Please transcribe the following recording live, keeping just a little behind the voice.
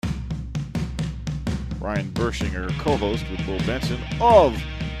Ryan Burschinger, co-host with Beau Benson of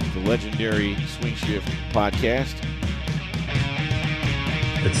the legendary Swing Shift podcast.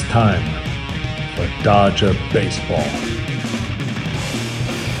 It's time for Dodger Baseball.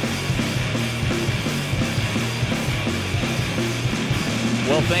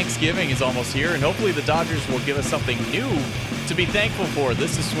 Well, Thanksgiving is almost here, and hopefully the Dodgers will give us something new to be thankful for.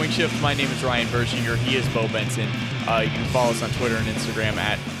 This is Swing Shift. My name is Ryan Burschinger. He is Beau Benson. You can follow us on Twitter and Instagram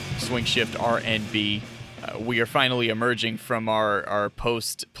at SwingShiftRNB. We are finally emerging from our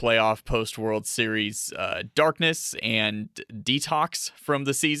post-playoff, post-World Series darkness and detox from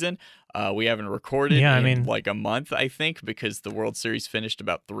the season. We haven't recorded in like a month, I think, because the World Series finished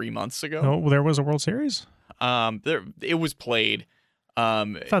about 3 months ago. Oh, there was a World Series? It was played.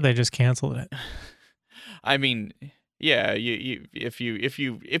 I thought they just canceled it. I mean, yeah, if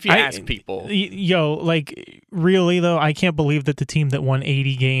you ask people, really though, I can't believe that the team that won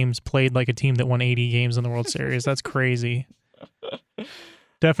 80 games played like a team that won 80 games in the World Series. That's crazy.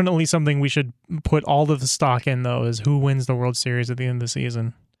 Definitely something we should put all of the stock in, though, is who wins the World Series at the end of the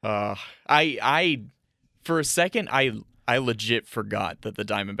season. I for a second I legit forgot that the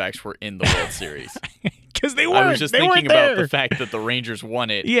Diamondbacks were in the World Series. Because they weren't. I was just thinking about the fact that the Rangers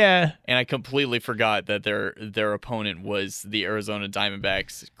won it. Yeah. And I completely forgot that their opponent was the Arizona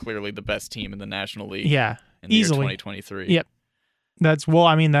Diamondbacks, clearly the best team in the National League. Yeah. In the easily. year 2023. Yep.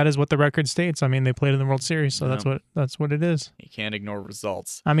 That is what the record states. I mean, they played in the World Series, so that's what it is. You can't ignore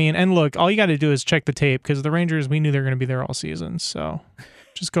results. I mean, and look, all you got to do is check the tape, because the Rangers, we knew they were going to be there all season, so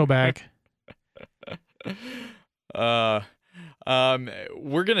just go back.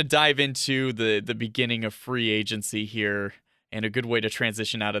 We're going to dive into the beginning of free agency here, and a good way to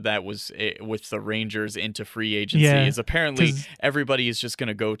transition out of that was with the Rangers into free agency. Is apparently everybody is just going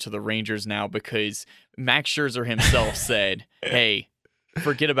to go to the Rangers now because Max Scherzer himself said, hey,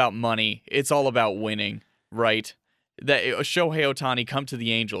 forget about money. It's all about winning, right? That Shohei Ohtani, come to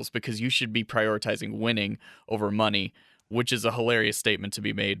the Angels because you should be prioritizing winning over money, which is a hilarious statement to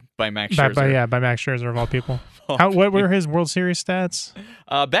be made by Max Scherzer. By Max Scherzer of all people. What were his World Series stats?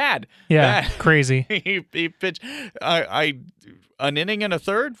 Bad. Yeah, bad. Crazy. he pitched an inning and a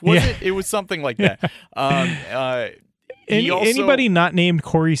third. Was it was something like that. Anybody not named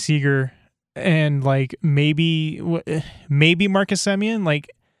Corey Seager and like maybe Marcus Semien, like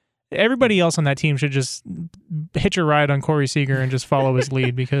everybody else on that team should just hitch a ride on Corey Seager and just follow his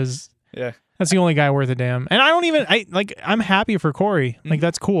lead, because that's the only guy worth a damn. And I'm happy for Corey. Like,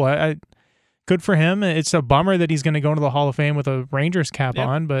 that's cool. I good for him. It's a bummer that he's going to go into the Hall of Fame with a Rangers cap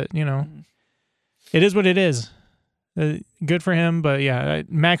on, but it is what it is. Good for him, but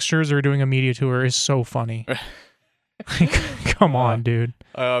Max Scherzer doing a media tour is so funny. Come on, dude.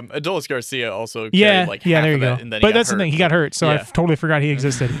 Adolis Garcia also carried half there you of go. that, and then but that's the thing, he got hurt, so I totally forgot he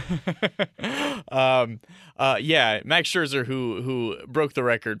existed. Max Scherzer, who broke the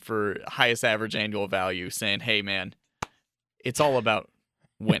record for highest average annual value, saying, hey, man, it's all about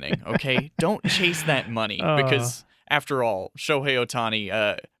winning, okay? Don't chase that money, because after all, Shohei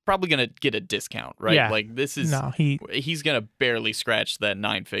Ohtani probably going to get a discount, right? Yeah. Like, this is he's going to barely scratch that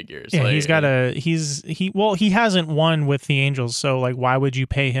 9 figures. Yeah, like, he hasn't won with the Angels, so like why would you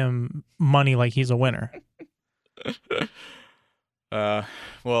pay him money like he's a winner?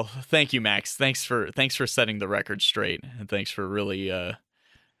 Well, thank you, Max. Thanks for setting the record straight, and thanks for really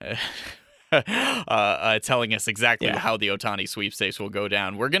telling us exactly how the Ohtani sweepstakes will go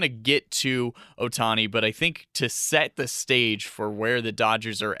down. We're going to get to Ohtani, but I think to set the stage for where the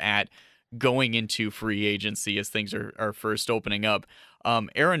Dodgers are at going into free agency as things are first opening up,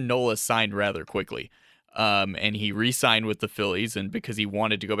 Aaron Nola signed rather quickly. And he re-signed with the Phillies, and because he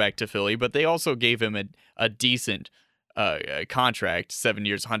wanted to go back to Philly, but they also gave him a decent contract, 7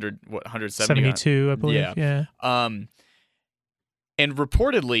 years, 172, I believe. Yeah. And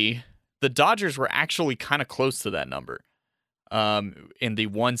reportedly, the Dodgers were actually kind of close to that number, in the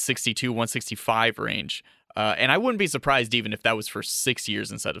 162, 165 range. And I wouldn't be surprised even if that was for 6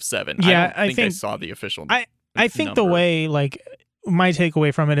 years instead of 7. Yeah, I think I saw the official I think number. The way, like, my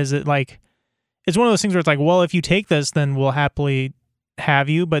takeaway from it is that, like, it's one of those things where it's like, well, if you take this, then we'll happily have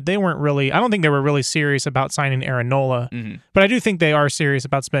you. But I don't think they were really serious about signing Aaron Nola. Mm-hmm. But I do think they are serious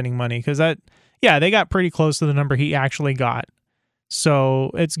about spending money, because they got pretty close to the number he actually got.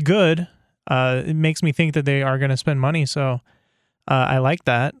 So it's good. It makes me think that they are going to spend money. So I like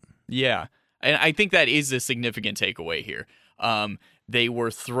that. Yeah. And I think that is a significant takeaway here. They were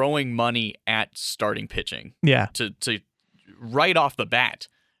throwing money at starting pitching. Yeah. To right off the bat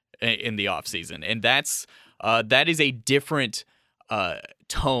in the offseason. And that is a different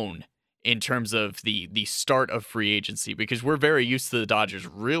tone in terms of the start of free agency, because we're very used to the Dodgers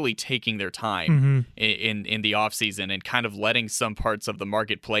really taking their time in the offseason and kind of letting some parts of the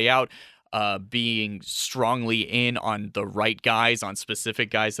market play out, being strongly in on the right guys, on specific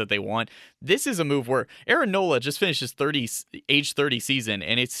guys that they want. This is a move where Aaron Nola just finished his age 30 season,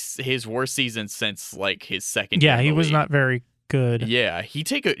 and it's his worst season since like his second year. Yeah, he was league. not very good. Yeah, he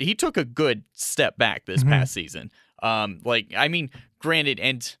took a good step back this past season. Granted,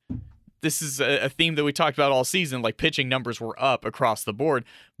 and this is a theme that we talked about all season, like pitching numbers were up across the board,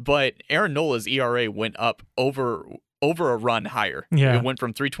 but Aaron Nola's ERA went up over a run higher. Yeah. It went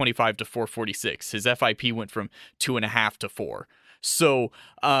from 3.25 to 4.46. His FIP went from 2.5 to 4. So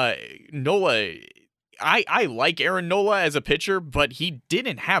Nola, I like Aaron Nola as a pitcher, but he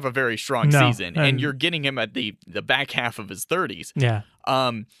didn't have a very strong season, and you're getting him at the back half of his 30s. Yeah.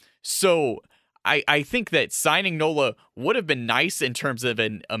 So I think that signing Nola would have been nice in terms of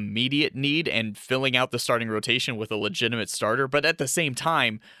an immediate need and filling out the starting rotation with a legitimate starter. But at the same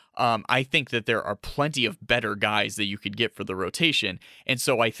time, I think that there are plenty of better guys that you could get for the rotation. And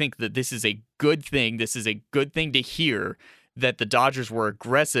so I think that this is a good thing. This is a good thing to hear that the Dodgers were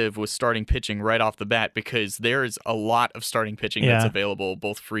aggressive with starting pitching right off the bat, because there's a lot of starting pitching that's available,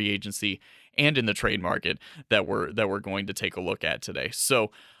 both free agency and in the trade market, that we're going to take a look at today. So,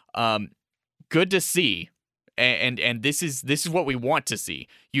 good to see, and this is what we want to see.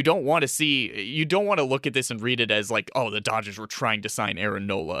 You don't want to look at this and read it as like, oh, the Dodgers were trying to sign Aaron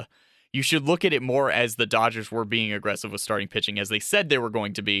Nola. You should look at it more as the Dodgers were being aggressive with starting pitching, as they said they were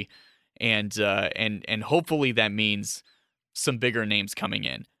going to be, and hopefully that means some bigger names coming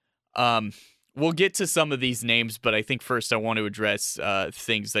in. We'll get to some of these names, but I think first I want to address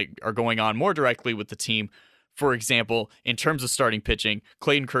things that are going on more directly with the team. For example, in terms of starting pitching,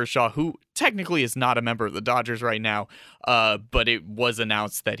 Clayton Kershaw, who technically is not a member of the Dodgers right now, but it was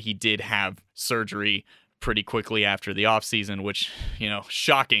announced that he did have surgery pretty quickly after the offseason, which,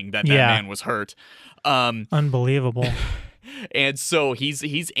 shocking that man was hurt. Unbelievable. And so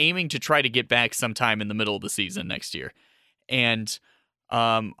he's aiming to try to get back sometime in the middle of the season next year. And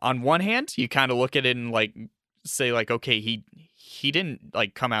on one hand, you kind of look at it and say okay, he didn't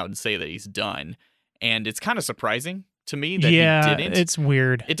come out and say that he's done. And it's kind of surprising to me that he didn't. It's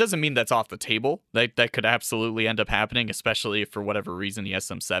weird. It doesn't mean that's off the table. That could absolutely end up happening, especially if for whatever reason he has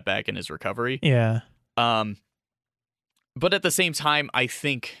some setback in his recovery. Yeah. But at the same time, I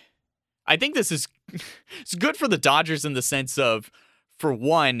think this is it's good for the Dodgers in the sense of, for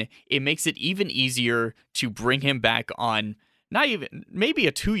one, it makes it even easier to bring him back on maybe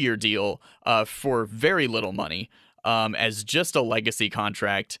a 2-year deal for very little money, as just a legacy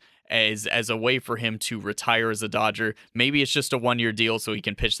contract. As a way for him to retire as a Dodger. Maybe it's just a 1-year deal so he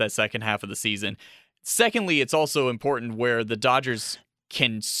can pitch that second half of the season. Secondly, it's also important where the Dodgers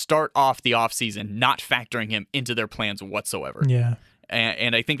can start off the offseason not factoring him into their plans whatsoever. Yeah.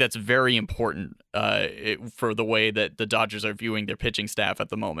 And I think that's very important for the way that the Dodgers are viewing their pitching staff at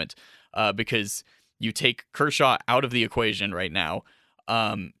the moment, because you take Kershaw out of the equation right now.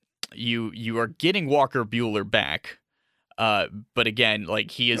 You are getting Walker Buehler back. But again,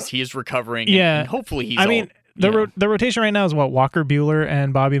 he is recovering. Yeah, and hopefully he's. The rotation right now is what, Walker Buehler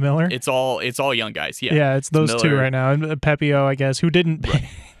and Bobby Miller. It's all young guys. Yeah, yeah, it's those two right now, and Pepio, I guess, who didn't pitch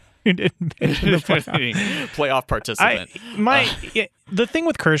in the playoff participant. The thing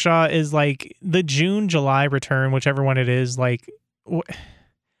with Kershaw is the June-July return, whichever one it is. Why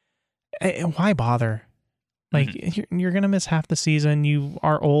bother? You're gonna miss half the season. You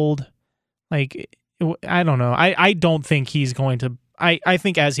are old. I don't know. I don't think he's going to. I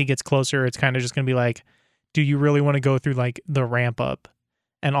think as he gets closer, it's kind of just going to be do you really want to go through the ramp up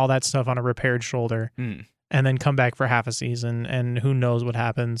and all that stuff on a repaired shoulder and then come back for half a season and who knows what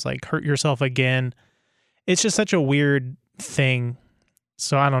happens? Hurt yourself again. It's just such a weird thing.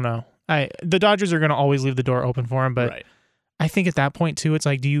 So I don't know. The Dodgers are going to always leave the door open for him, but right. I think at that point too, it's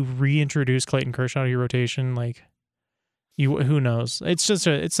do you reintroduce Clayton Kershaw to your rotation? Who knows? It's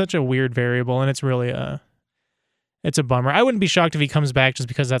such a weird variable, and it's really it's a bummer. I wouldn't be shocked if he comes back just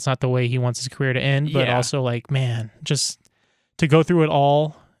because that's not the way he wants his career to end. But also, man, just to go through it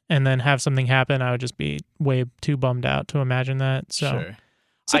all and then have something happen, I would just be way too bummed out to imagine that. So,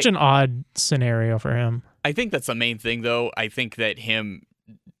 such an odd scenario for him. I think that's the main thing, though. I think that him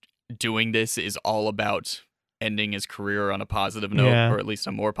doing this is all about ending his career on a positive note, or at least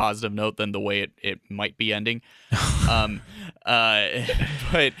a more positive note than the way it might be ending. But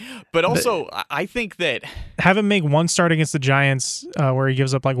also, I think that have him make one start against the Giants where he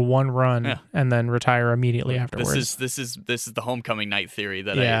gives up one run and then retire immediately afterwards. This is the homecoming night theory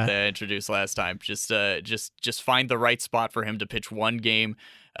that I introduced last time. Just find the right spot for him to pitch one game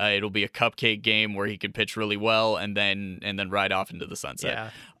It'll be a cupcake game where he could pitch really well and then ride off into the sunset. Yeah.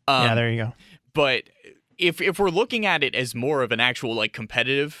 Yeah, there you go. But if we're looking at it as more of an actual like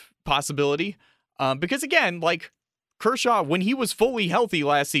competitive possibility, because again, like Kershaw, when he was fully healthy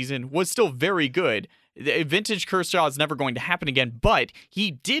last season, was still very good. The vintage Kershaw is never going to happen again, but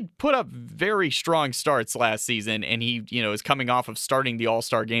he did put up very strong starts last season, and he, is coming off of starting the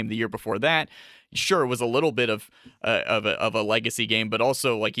All-Star game the year before that. Sure, it was a little bit of a legacy game, but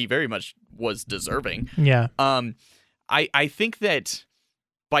also like he very much was deserving. Yeah. I think that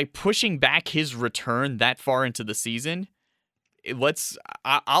by pushing back his return that far into the season,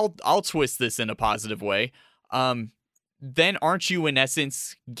 I'll twist this in a positive way. Then aren't you in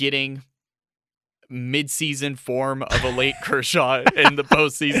essence getting mid-season form of a late Kershaw in the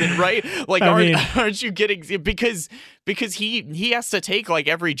postseason, right? Like, aren't you getting, because he has to take like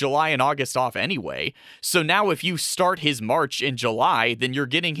every July and August off anyway. So now if you start his March in July, then you're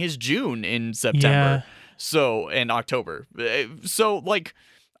getting his June in September. So, and October. So like,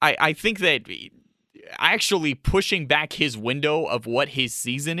 I think that actually pushing back his window of what his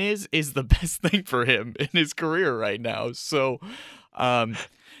season is the best thing for him in his career right now. So,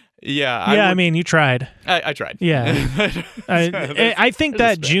 yeah. I mean, you tried. I tried. Yeah. I think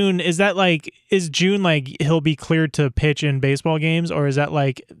that June, is June like he'll be cleared to pitch in baseball games, or is that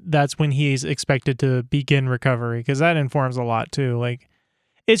like that's when he's expected to begin recovery? Because that informs a lot too. Like,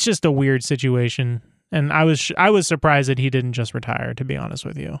 it's just a weird situation. And I was surprised that he didn't just retire, to be honest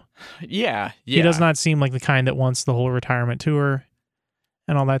with you. Yeah. He does not seem like the kind that wants the whole retirement tour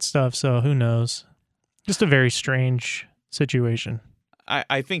and all that stuff, so who knows? Just a very strange situation.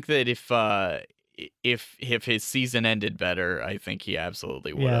 I think that if his season ended better, I think he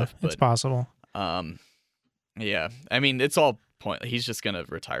absolutely would have. Yeah, it's possible. Yeah. I mean, it's all pointless. He's just gonna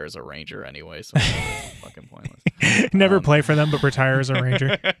retire as a Ranger anyway, so it's fucking pointless. Never play for them, but retire as a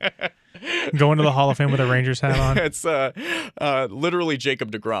Ranger. Go into the Hall of Fame with a Rangers hat on. It's literally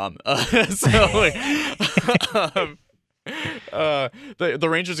Jacob deGrom. The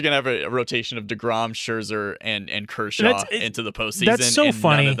Rangers are gonna have a rotation of deGrom, Scherzer, and Kershaw into the postseason. That's so and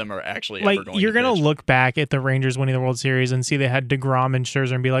funny. None of them are actually like ever going you're to gonna pitch. look back at the Rangers winning the World Series and see they had deGrom and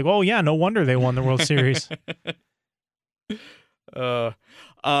Scherzer and be like, "Oh yeah, no wonder they won the World Series."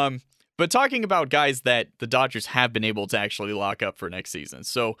 But talking about guys that the Dodgers have been able to actually lock up for next season.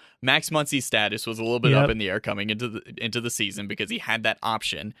 So Max Muncy's status was a little bit up in the air coming into the season because he had that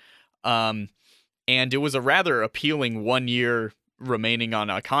option. And it was a rather appealing 1 year remaining on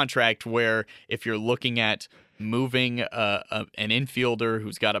a contract where if you're looking at moving an infielder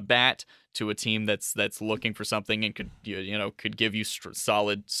who's got a bat to a team that's looking for something and could give you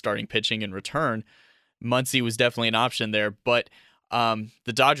solid starting pitching in return, Muncy was definitely an option there. But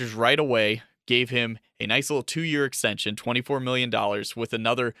the Dodgers right away gave him a nice little 2-year extension, $24 million, with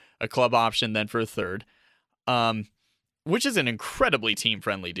a club option then for a third, which is an incredibly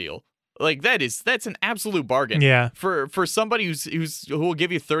team-friendly deal. Like that's an absolute bargain. Yeah. For somebody who will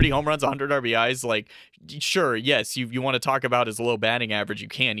give you 30 home runs, 100 RBIs, like sure, yes, you want to talk about his low batting average, you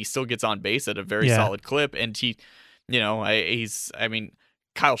can. He still gets on base at a very solid clip, and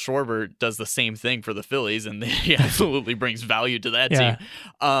Kyle Schwarber does the same thing for the Phillies, and he absolutely brings value to that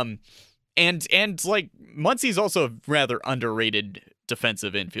team. And like Muncy's also a rather underrated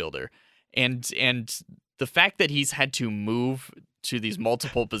defensive infielder, and the fact that he's had to move to these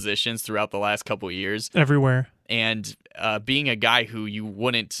multiple positions throughout the last couple of years, everywhere, and being a guy who you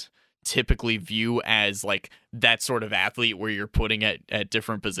wouldn't typically view as like that sort of athlete where you're putting at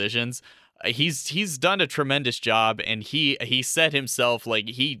different positions. He's done a tremendous job, and he said himself, like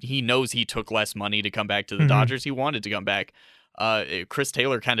he knows he took less money to come back to the Dodgers. He wanted to come back. Chris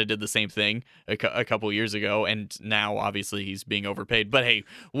Taylor kind of did the same thing a couple of years ago, and now obviously he's being overpaid. But hey,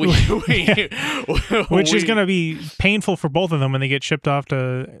 which is going to be painful for both of them when they get shipped off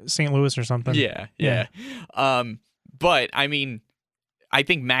to St. Louis or something. Yeah. But I mean, I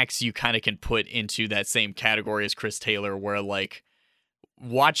think Max you kind of can put into that same category as Chris Taylor, where like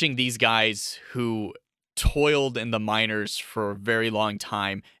watching these guys who toiled in the minors for a very long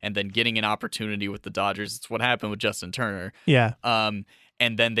time and then getting an opportunity with the Dodgers. It's what happened with Justin Turner. Yeah. And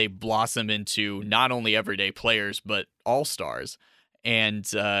then they blossom into not only everyday players, but all-stars. And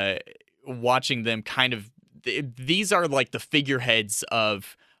watching them kind of, these are like the figureheads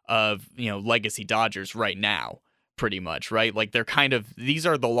of legacy Dodgers right now, pretty much, right? Like they're kind of, these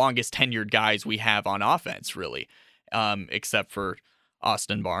are the longest tenured guys we have on offense, really, except for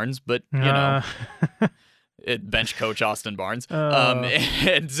Austin Barnes, but bench coach Austin Barnes.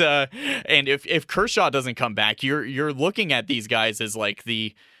 And if Kershaw doesn't come back, you're looking at these guys as like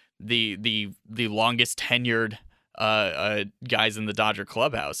the longest tenured guys in the Dodger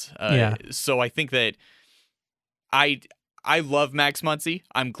clubhouse. Yeah. So I think that I love Max Muncy.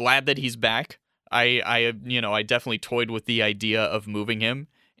 I'm glad that he's back. I definitely toyed with the idea of moving him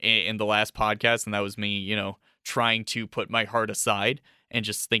in the last podcast, and that was me, trying to put my heart aside and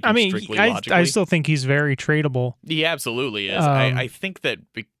just thinking strictly logically. I still think he's very tradable. He absolutely is. I think that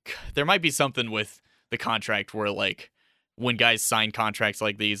there might be something with the contract where, like, when guys sign contracts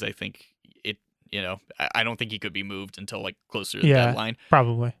like these, I think it, I don't think he could be moved until like closer to the deadline.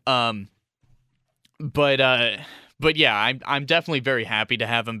 Probably. But yeah, I'm definitely very happy to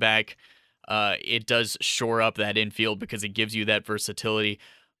have him back. It does shore up that infield because it gives you that versatility.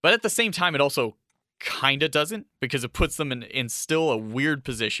 But at the same time, it also kind of doesn't, because it puts them in still a weird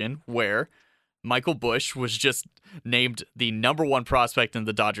position where Michael Busch was just named the number one prospect in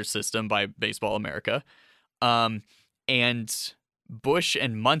the Dodger system by Baseball America. And Busch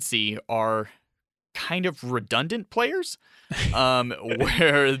and Muncy are kind of redundant players,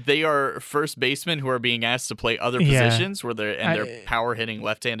 where they are first basemen who are being asked to play other positions where they're power hitting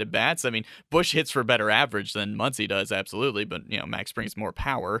left-handed bats. I mean, Busch hits for better average than Muncy does, absolutely, but Max brings more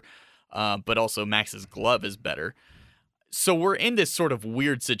power, but also Max's glove is better. So we're in this sort of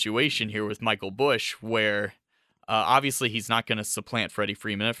weird situation here with Michael Busch, where obviously he's not going to supplant Freddie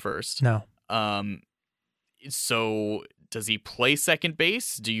Freeman at first. No. So does he play second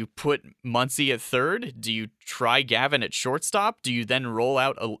base? Do you put Muncy at third? Do you try Gavin at shortstop? Do you then roll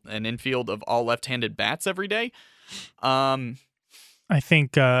out an infield of all left-handed bats every day? I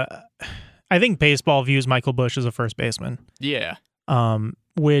think baseball views Michael Busch as a first baseman. Yeah.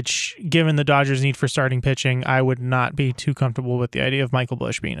 Which, given the Dodgers' need for starting pitching, I would not be too comfortable with the idea of Michael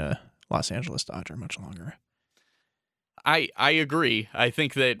Busch being a Los Angeles Dodger much longer. I agree. I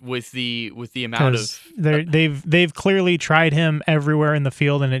think that with the amount of they've clearly tried him everywhere in the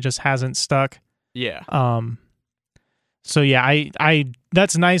field and it just hasn't stuck. Yeah. So yeah, I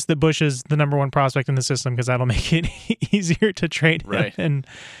that's nice that Busch is the number one prospect in the system, because that'll make it easier to trade him and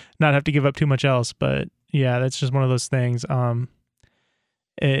not have to give up too much else. But yeah, that's just one of those things.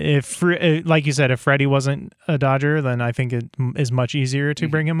 If, like you said, if Freddie wasn't a Dodger, then I think it is much easier to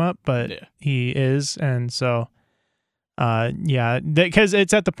bring him up. But he is, and so. Because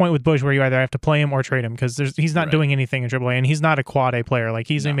it's at the point with Busch where you either have to play him or trade him, because he's not doing anything in AAA, and he's not a quad A player. Like,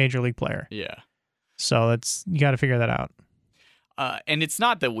 he's a major league player. Yeah. So you got to figure that out. And it's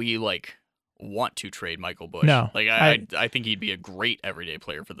not that we want to trade Michael Busch. No, I think he'd be a great everyday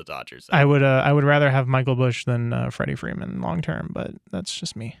player for the Dodgers. I would rather have Michael Busch than Freddie Freeman long term, but that's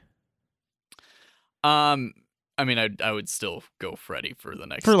just me. I mean, I would still go Freddie for the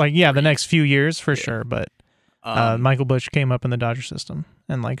next the next few years for sure, but. Michael Busch came up in the Dodger system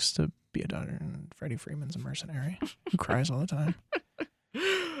and likes to be a Dodger, and Freddie Freeman's a mercenary who cries all the time.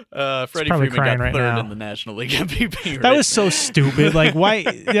 Freddie Freeman got third in the National League MVP. That was so stupid. Like,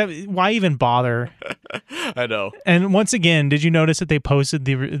 why even bother? I know. And once again, did you notice that they posted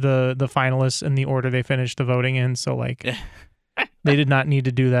the finalists in the order they finished the voting in? So they did not need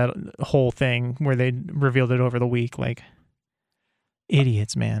to do that whole thing where they revealed it over the week. Like,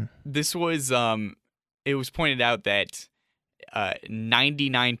 idiots, man. This was it was pointed out that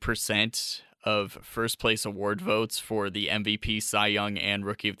 99% of first place award votes for the MVP, Cy Young, and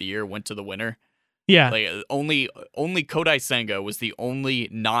Rookie of the Year went to the winner. Yeah. Only Kodai Senga was the only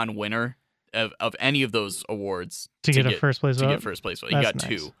non-winner of any of those awards to get first place vote. Get first place vote. He got nice.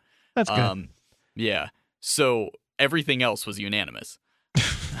 2. That's good. Yeah. So everything else was unanimous. Which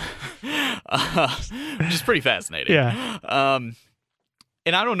is pretty fascinating. Yeah.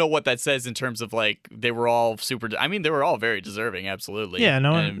 And I don't know what that says in terms of they were all super. I mean, they were all very deserving, absolutely. Yeah,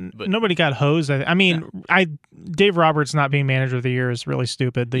 nobody got hosed. Dave Roberts not being manager of the year is really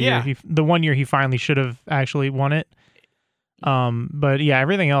stupid. The 1 year he finally should have actually won it. But yeah,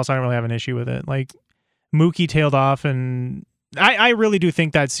 everything else I don't really have an issue with it. Like, Mookie tailed off, and I really do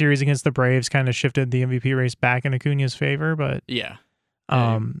think that series against the Braves kind of shifted the MVP race back in Acuna's favor. But yeah.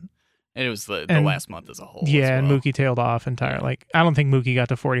 And it was the last month as a whole. Yeah, as well. And Mookie tailed off entirely. Like, I don't think Mookie got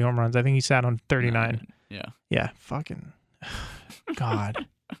to 40 home runs. I think he sat on 39. Yeah. Yeah, fucking God.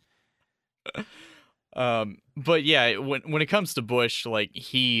 But yeah, when it comes to Busch,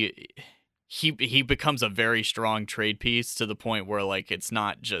 he becomes a very strong trade piece, to the point where it's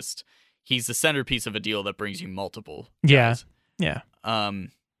not just he's the centerpiece of a deal that brings you multiple guys. Yeah.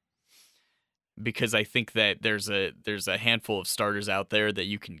 Because I think that there's a handful of starters out there that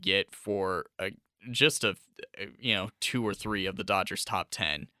you can get for just 2 or 3 of the Dodgers' top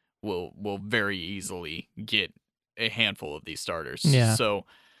 10 will very easily get a handful of these starters. Yeah. So,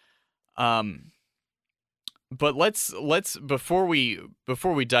 but let's before we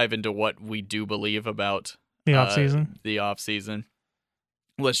dive into what we do believe about The offseason? The offseason.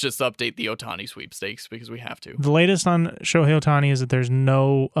 Let's just update the Ohtani sweepstakes because we have to. The latest on Shohei Ohtani is that there's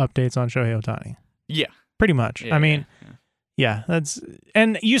no updates on Shohei Ohtani. Yeah. Pretty much. Yeah, I mean, that's...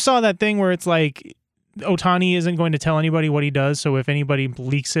 And you saw that thing where it's like Ohtani isn't going to tell anybody what he does, so if anybody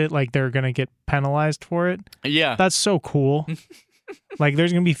leaks it, like they're going to get penalized for it. Yeah. That's so cool. Like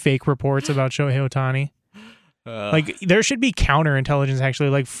there's going to be fake reports about Shohei Ohtani. Like there should be counterintelligence actually.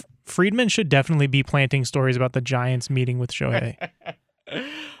 Like Friedman should definitely be planting stories about the Giants meeting with Shohei.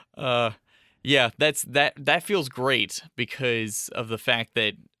 Yeah, that feels great because of the fact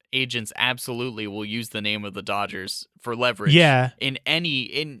that agents absolutely will use the name of the Dodgers for leverage. Yeah. In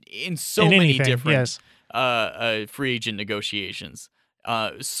so many anything, different yes. Free agent negotiations.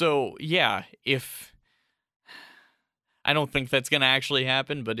 So yeah, if I don't think that's going to actually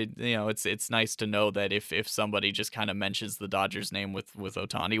happen, but it's nice to know that if somebody just kind of mentions the Dodgers name with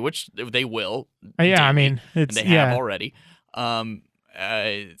Ohtani, which they will. Yeah, I mean, and they have already. Hopefully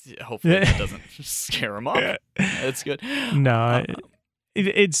that doesn't scare him off. That's good. No,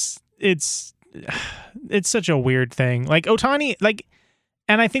 it's such a weird thing. Like Ohtani, like,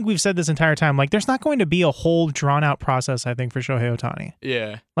 and I think we've said this entire time, like, there's not going to be a whole drawn out process, I think, for Shohei Ohtani.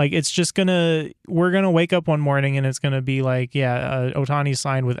 Yeah. Like, it's just we're gonna wake up one morning and it's gonna be like, Ohtani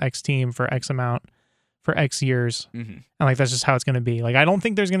signed with X team for X amount for X years. Mm-hmm. And like, that's just how it's gonna be. Like, I don't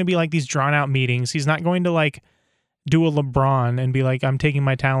think there's gonna be like these drawn out meetings. He's not going to like do a LeBron and be like, I'm taking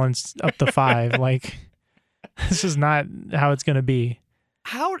my talents up to 5. Like, this is not how it's gonna be.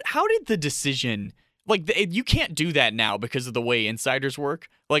 How did the decision, like, you can't do that now because of the way insiders work.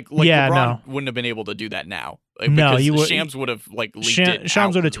 Like LeBron wouldn't have been able to do that now. Because Shams would have like leaked it.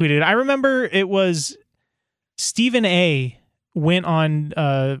 Shams would have tweeted. I remember it was Stephen A. went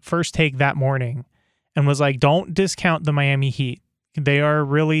on First Take that morning and was like, "Don't discount the Miami Heat. They are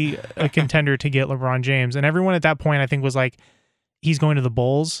really a contender to get LeBron James." And everyone at that point, I think, was like, he's going to the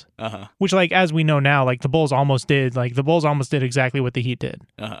Bulls, which, like, as we know now, like the Bulls almost did exactly what the Heat did.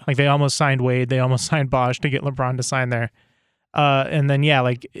 Like they almost signed Wade, they almost signed Bosch to get LeBron to sign there. And then,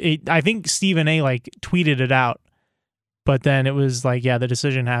 I think Stephen A. like tweeted it out, but then it was like, the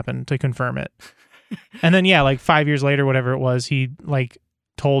decision happened to confirm it. And then, like 5 years later, whatever it was, he like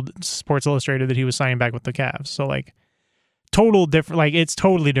told Sports Illustrated that he was signing back with the Cavs. So like total different, like it's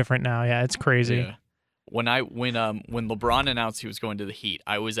totally different now. Yeah. It's crazy. Yeah. When LeBron announced he was going to the Heat,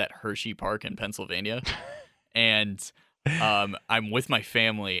 I was at Hershey Park in Pennsylvania, and I'm with my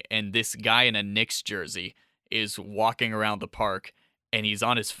family, and this guy in a Knicks jersey is walking around the park, and he's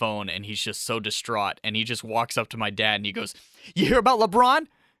on his phone, and he's just so distraught, and he just walks up to my dad, and he goes, "You hear about LeBron?"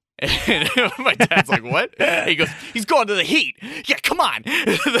 And my dad's like, "What?" And he goes, "He's going to the Heat. Yeah, come on."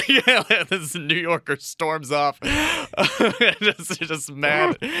 This New Yorker storms off, just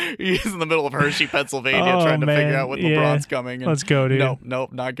mad. He's in the middle of Hershey, Pennsylvania, trying to figure out when LeBron's coming. And let's go, dude.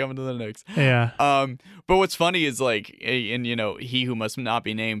 Nope, not coming to the Knicks. Yeah. But what's funny is like, and he who must not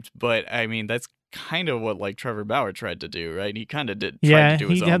be named, but I mean that's kind of what like Trevor Bauer tried to do, right? He kind of did. Yeah, tried to do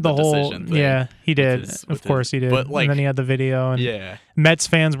his he had the whole. decision thing. Yeah, he did. Of course, he did. But like, and then he had the video, and Mets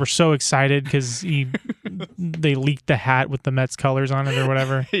fans were so excited because they leaked the hat with the Mets colors on it or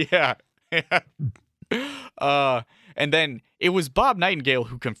whatever. Yeah. And then it was Bob Nightingale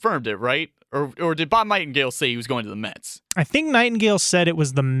who confirmed it, right? Or did Bob Nightingale say he was going to the Mets? I think Nightingale said it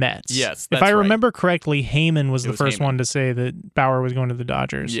was the Mets. Yes, if I remember correctly, Heyman was the first one to say that Bauer was going to the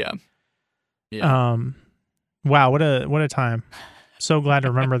Dodgers. Yeah. Yeah. Wow, what a time. So glad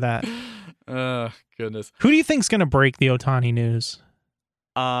to remember that. Goodness. Who do you think's gonna break the Ohtani news?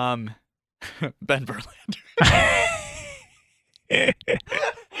 Ben Verlander.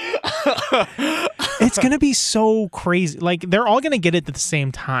 It's gonna be so crazy. Like they're all gonna get it at the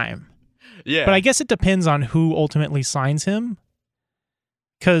same time. Yeah. But I guess it depends on who ultimately signs him.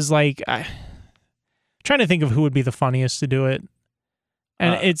 Cause like I'm trying to think of who would be the funniest to do it.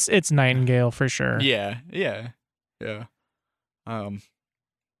 And it's Nightingale for sure. Yeah.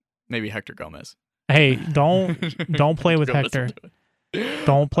 Maybe Hector Gomez. Hey, don't play with Hector.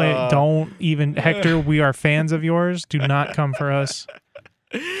 Don't play. Don't even Hector. We are fans of yours. Do not come for us.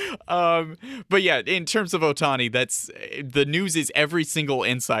 But yeah, in terms of Ohtani, that's the news is every single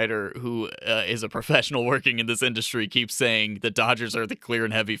insider who is a professional working in this industry keeps saying the Dodgers are the clear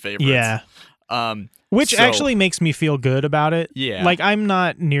and heavy favorites. Yeah. Which actually makes me feel good about it. Yeah. Like I'm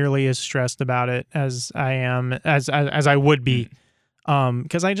not nearly as stressed about it as I am as I would be.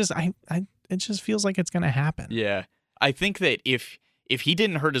 Because it just feels like it's gonna happen. Yeah. I think that if he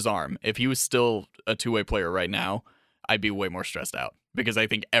didn't hurt his arm, if he was still a two-way player right now, I'd be way more stressed out. Because I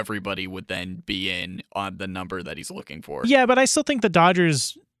think everybody would then be in on the number that he's looking for. Yeah, but I still think the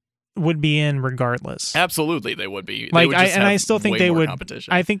Dodgers would be in regardless. Absolutely, they would be. Like, I still think they would.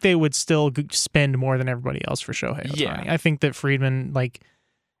 Competition. I think they would still spend more than everybody else for Shohei Ohtani. Yeah. I think that Friedman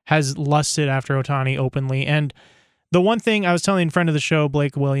has lusted after Ohtani openly. And the one thing I was telling a friend of the show,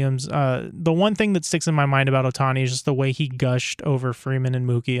 Blake Williams, the one thing that sticks in my mind about Ohtani is just the way he gushed over Freeman and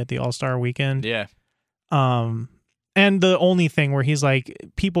Mookie at the All-Star weekend. Yeah. And the only thing where he's like,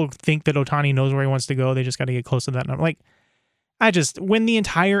 people think that Ohtani knows where he wants to go. They just got to get close to that number. Like, when the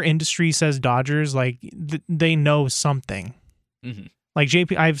entire industry says Dodgers, like, they know something. Mm-hmm. Like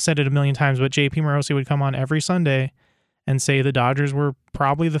I've said it a million times, but JP Morosi would come on every Sunday and say the Dodgers were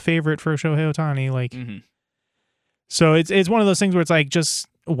probably the favorite for Shohei Ohtani. Like, so it's one of those things where it's like just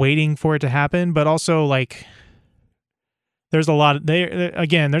waiting for it to happen, but also like there's a lot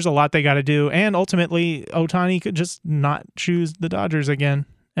there's a lot they got to do, and ultimately Ohtani could just not choose the Dodgers again,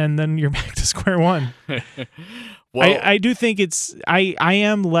 and then you're back to square one. Well, I do think I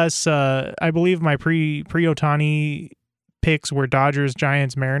am less. I believe my pre-Ohtani picks were Dodgers,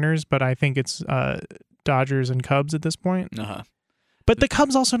 Giants, Mariners, but I think it's Dodgers and Cubs at this point. But the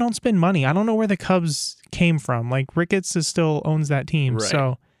Cubs also don't spend money. I don't know where the Cubs came from. Like, Ricketts still owns that team,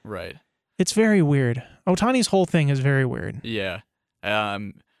 so it's very weird. Ohtani's whole thing is very weird. Yeah.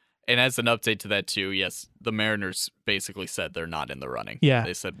 And as an update to that too, yes, the Mariners basically said they're not in the running. Yeah.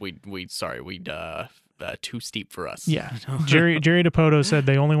 They said we'd too steep for us. Yeah. Jerry DiPoto said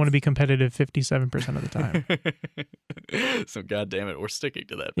they only want to be competitive 57% of the time. So God damn it, we're sticking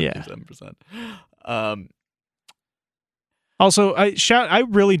to that 57%. Yeah. Also, I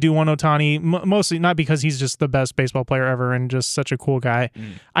really do want Ohtani, mostly not because he's just the best baseball player ever and just such a cool guy.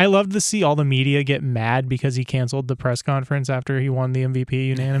 I love to see all the media get mad because he canceled the press conference after he won the MVP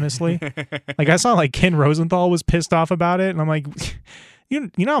unanimously. Like, I saw like Ken Rosenthal was pissed off about it, and I'm like, you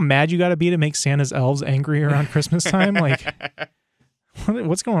know how mad you got to be to make Santa's elves angry around Christmas time? Like,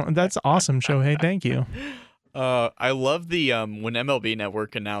 what's going on? That's awesome, Shohei. Thank you. I love the when MLB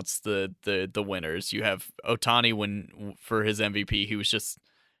Network announced the winners. You have Ohtani for his MVP. He was just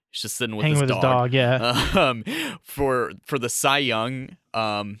sitting with his dog. Yeah. For the Cy Young,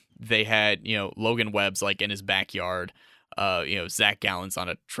 they had Logan Webb's like in his backyard. Zach Gallen's on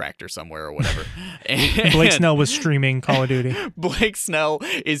a tractor somewhere or whatever. And Blake Snell was streaming Call of Duty. Blake Snell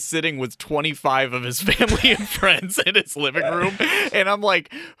is sitting with 25 of his family and friends in his living room, and I'm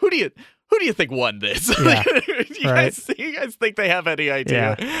like, who do you think won this? Yeah, you guys think they have any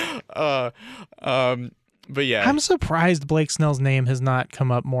idea? Yeah. But yeah, I'm surprised Blake Snell's name has not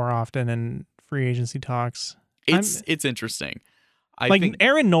come up more often in free agency talks. It's interesting. I think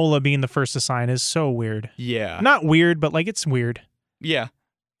Aaron Nola being the first to sign is so weird. Yeah, not weird, but like it's weird. Yeah,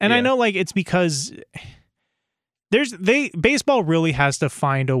 and I know like it's because baseball really has to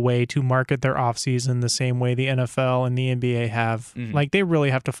find a way to market their offseason the same way the NFL and the NBA have. Like, they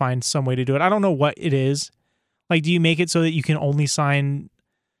really have to find some way to do it. I don't know what it is. Like, do you make it so that you can only sign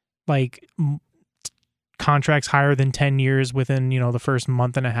like contracts higher than 10 years within, the first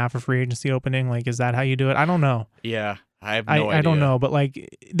month and a half of free agency opening? Like, is that how you do it? I don't know. Yeah, I have no idea. I don't know, but like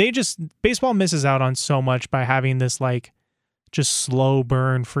baseball misses out on so much by having this like just slow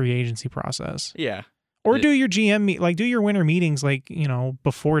burn free agency process. Yeah. Or do your GM do your winter meetings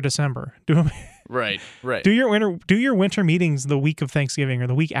before December. Right. Do your winter meetings the week of Thanksgiving or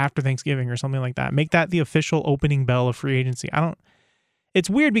the week after Thanksgiving or something like that. Make that the official opening bell of free agency. It's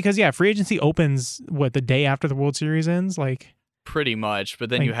weird because free agency opens the day after the World Series ends, like pretty much.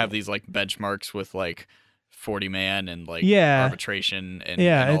 But then you have these like benchmarks with like 40-man and like arbitration and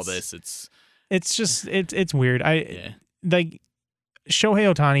all this. It's weird.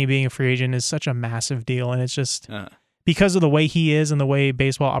 Shohei Ohtani being a free agent is such a massive deal, and it's just because of the way he is and the way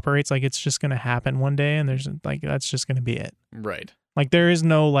baseball operates, like it's just going to happen one day, and there's like that's just going to be it. Right. Like there is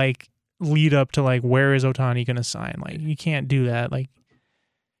no like lead up to like where is Ohtani going to sign? Like you can't do that. Like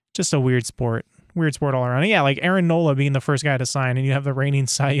just a weird sport all around. And yeah, like Aaron Nola being the first guy to sign, and you have the reigning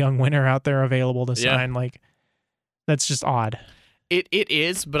Cy Young winner out there available to sign. Like that's just odd. It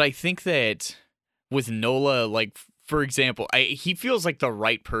is, but I think that with Nola, like. For example, he feels like the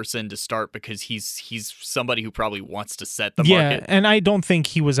right person to start because he's somebody who probably wants to set the market. Yeah, and I don't think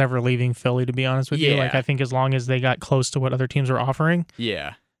he was ever leaving Philly, to be honest with you. Like I think as long as they got close to what other teams were offering,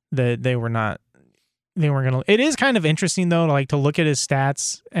 that they weren't gonna. It is kind of interesting though, to look at his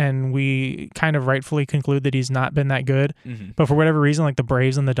stats, and we kind of rightfully conclude that he's not been that good. But for whatever reason, like the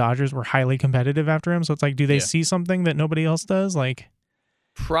Braves and the Dodgers were highly competitive after him. So it's like, do they see something that nobody else does? Like.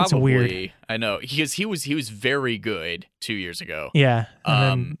 Probably, weird. I know because he was very good 2 years ago. Yeah,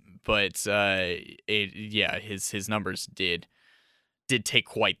 but his numbers did take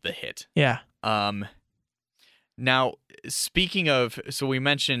quite the hit. Yeah. Now, speaking of, so we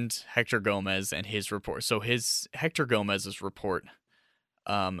mentioned Hector Gomez and his report. So Hector Gomez's report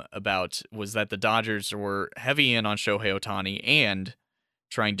about was that the Dodgers were heavy in on Shohei Ohtani and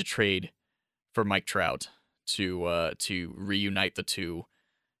trying to trade for Mike Trout to reunite the two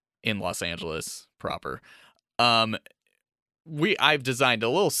in Los Angeles proper. I've designed a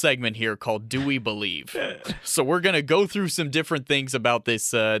little segment here called "Do We Believe?" So we're gonna go through some different things about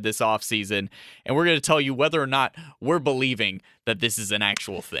this offseason, and we're gonna tell you whether or not we're believing that this is an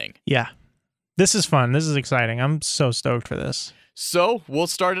actual thing. Yeah, this is fun. This is exciting. I'm so stoked for this. So we'll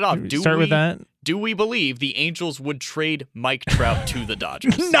start it off. Start with that. Do we believe the Angels would trade Mike Trout to the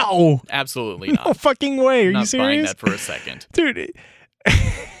Dodgers? No, absolutely not. No fucking way. Are not you serious? Buying that for a second, dude.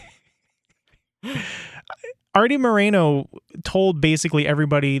 Artie Moreno told basically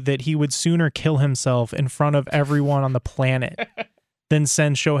everybody that he would sooner kill himself in front of everyone on the planet than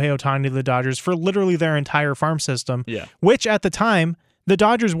send Shohei Ohtani to the Dodgers for literally their entire farm system. Yeah. Which at the time the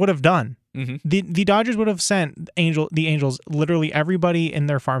Dodgers would have done. Mm-hmm. The Dodgers would have sent the Angels literally everybody in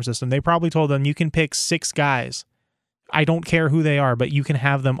their farm system. They probably told them, you can pick 6 guys. I don't care who they are, but you can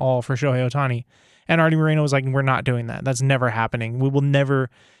have them all for Shohei Ohtani. And Artie Moreno was like, we're not doing that. That's never happening. We will never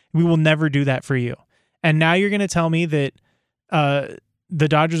do that for you. And now you're going to tell me that the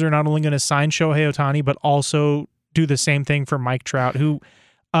Dodgers are not only going to sign Shohei Ohtani, but also do the same thing for Mike Trout, who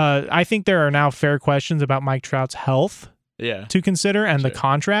I think there are now fair questions about Mike Trout's health to consider and the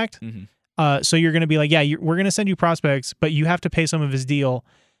contract. Mm-hmm. So you're going to be like, yeah, we're going to send you prospects, but you have to pay some of his deal.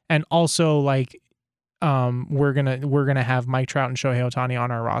 And also, like, we're gonna have Mike Trout and Shohei Ohtani on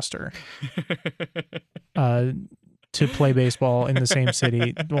our roster. To play baseball in the same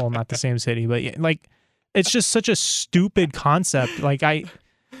city. Well, not the same city, but like, it's just such a stupid concept.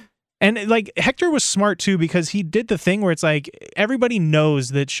 And Hector was smart too, because he did the thing where it's like, everybody knows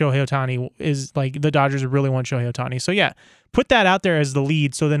that Shohei Ohtani is like, the Dodgers really want Shohei Ohtani. So yeah, put that out there as the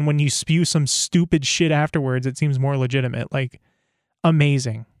lead. So then when you spew some stupid shit afterwards, it seems more legitimate. Like,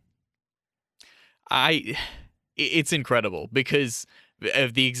 amazing. It's incredible because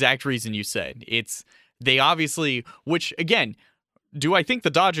of the exact reason you said. They obviously, which again, do I think the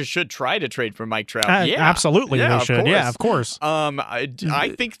Dodgers should try to trade for Mike Trout? Yeah, absolutely. They should. Yeah, of course.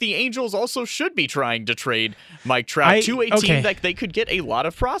 I think the Angels also should be trying to trade Mike Trout to a team that they could get a lot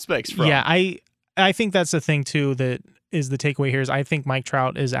of prospects from. Yeah, I think that's the thing too that is the takeaway here is I think Mike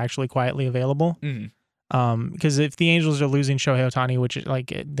Trout is actually quietly available. Mm-hmm. Because if the Angels are losing Shohei Ohtani, which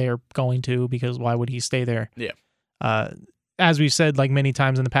like they're going to, because why would he stay there? Yeah. As we've said like many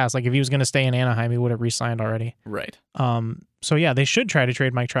times in the past, like if he was going to stay in Anaheim, he would have re-signed already. Right. So yeah, they should try to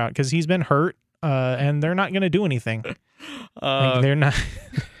trade Mike Trout because he's been hurt, and they're not going to do anything. They're not.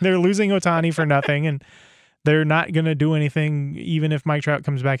 They're losing Ohtani for nothing, and they're not going to do anything even if Mike Trout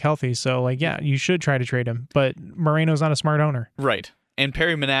comes back healthy. So like, yeah, you should try to trade him, but Moreno's not a smart owner. Right. And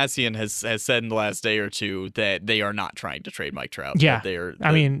Perry Manassian has said in the last day or two that they are not trying to trade Mike Trout. Yeah,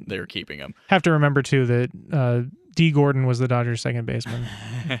 they're keeping him. Have to remember too that D. Gordon was the Dodgers' second baseman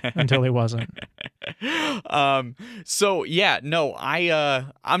until he wasn't. So yeah, no,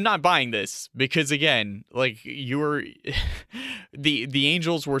 I'm not buying this because again, like the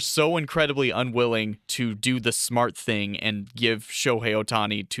Angels were so incredibly unwilling to do the smart thing and give Shohei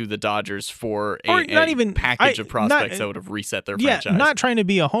Ohtani to the Dodgers for a package of prospects that would have reset their franchise. Not trying to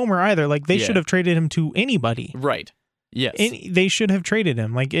be a homer either. Like they should have traded him to anybody. Right. Yes. They should have traded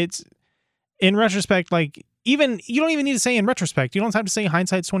him. Like it's in retrospect, like. Even you don't even need to say in retrospect. You don't have to say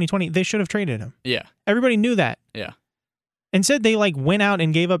hindsight's 2020. They should have traded him. Yeah. Everybody knew that. Yeah. Instead, they like went out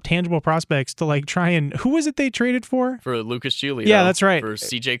and gave up tangible prospects to like try and who was it they traded for? For Lucas Giolito. Yeah, that's right. For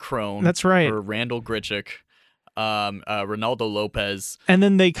CJ Cron. That's right. For Randall Grichuk, Ronaldo Lopez. And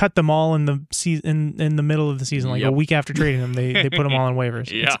then they cut them all in the season in the middle of the season, like a week after trading them. They put them all on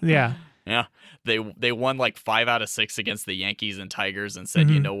waivers. Yeah. Yeah. They won like 5 out of 6 against the Yankees and Tigers and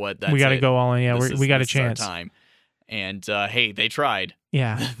said, you know what, that's we got to go all in. Yeah, we got a this is our chance. Time. And hey, they tried.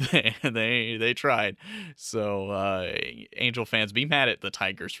 Yeah, they tried. So Angel fans, be mad at the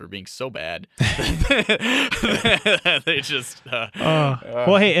Tigers for being so bad. They just.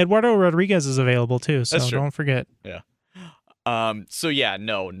 Well, hey, Eduardo Rodriguez is available too, so don't forget. Yeah. So yeah,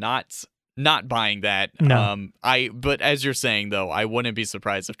 no, not buying that. No. But as you're saying though, I wouldn't be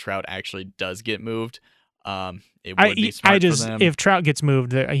surprised if Trout actually does get moved. It would be smart for them. If Trout gets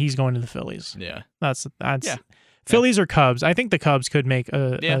moved, he's going to the Phillies. Yeah. That's Phillies or Cubs. I think the Cubs could make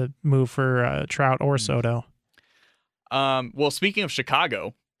a move for Trout or Soto. Well, speaking of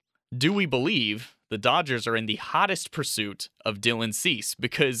Chicago, do we believe the Dodgers are in the hottest pursuit of Dylan Cease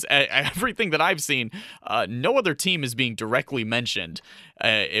because everything that I've seen, no other team is being directly mentioned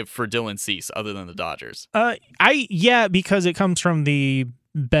for Dylan Cease other than the Dodgers. Because it comes from the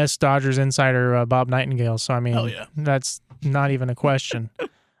best Dodgers insider, Bob Nightingale. So, I mean, Hell yeah. That's not even a question.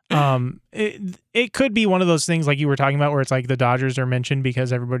 It could be one of those things like you were talking about where it's like the Dodgers are mentioned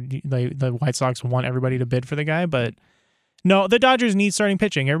because everybody, the White Sox want everybody to bid for the guy, but no, the Dodgers need starting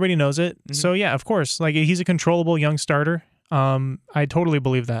pitching. Everybody knows it. Mm-hmm. So yeah, of course, like he's a controllable young starter. I totally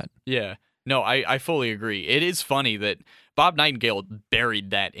believe that. Yeah, no, I fully agree. It is funny that Bob Nightingale buried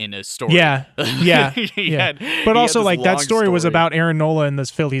that in a story. Yeah. But also, like that story was about Aaron Nola and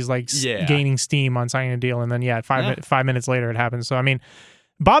this Phillies gaining steam on signing a deal, and then 5 minutes later it happens. So I mean,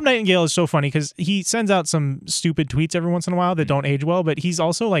 Bob Nightingale is so funny because he sends out some stupid tweets every once in a while that don't age well, but he's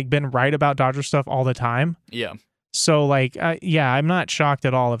also like been right about Dodger stuff all the time. Yeah. So like, I'm not shocked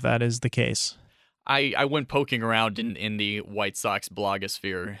at all if that is the case. I went poking around in the White Sox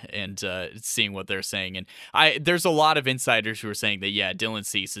blogosphere and seeing what they're saying, and there's a lot of insiders who are saying that Dylan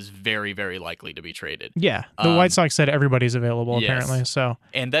Cease is very, very likely to be traded. Yeah, the White Sox said everybody's available apparently. So,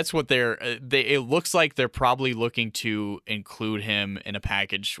 and that's what it looks like they're probably looking to include him in a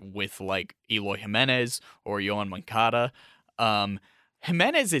package with like Eloy Jimenez or Yohan Moncada.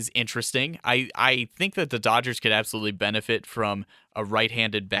 Jimenez is interesting. I think that the Dodgers could absolutely benefit from a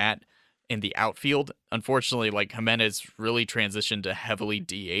right-handed bat in the outfield. Unfortunately, like Jimenez really transitioned to heavily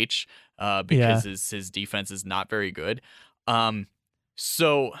DH because his defense is not very good.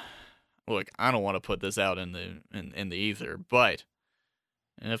 So look, I don't want to put this out in the ether, but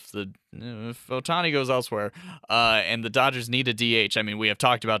if Ohtani goes elsewhere and the Dodgers need a DH, I mean, we have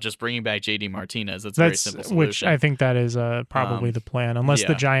talked about just bringing back JD Martinez. That's a very simple solution. Which I think that is probably the plan, unless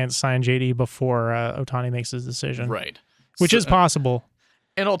the Giants sign JD before Ohtani makes his decision. Right. Which is possible.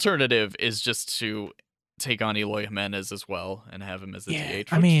 An alternative is just to take on Eloy Jimenez as well and have him as a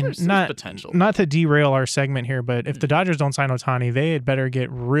DH. I mean, there's potential. Not to derail our segment here, but if the Dodgers don't sign Ohtani, they had better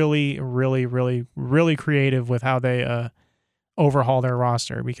get really, really, really, really creative with how they overhaul their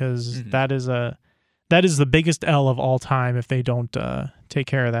roster because that is the biggest L of all time if they don't take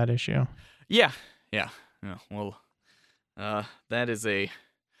care of that issue. Yeah. Well, that is a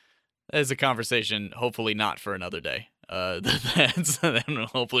conversation. Hopefully not for another day.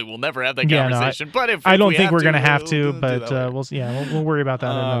 Hopefully we'll never have that conversation. No, but if I don't think we're going to have to, but we'll worry about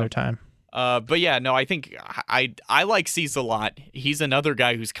that another time. But yeah, no, I think I like Cease a lot. He's another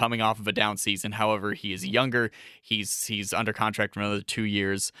guy who's coming off of a down season. However, he is younger. He's under contract for another 2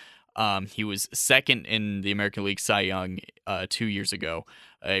 years. He was second in the American League Cy Young 2 years ago.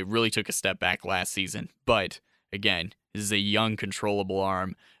 He really took a step back last season. But again, this is a young, controllable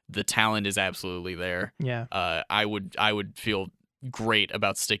arm. The talent is absolutely there. Yeah. I would feel great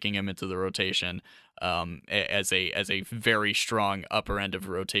about sticking him into the rotation as a very strong upper end of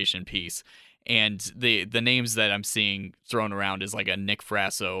rotation piece. And the names that I'm seeing thrown around is like a Nick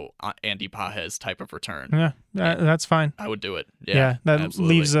Frasso, Andy Pajes type of return. Yeah, that's fine. I would do it. That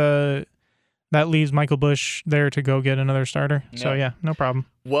leaves Michael Busch there to go get another starter. Yeah. So no problem.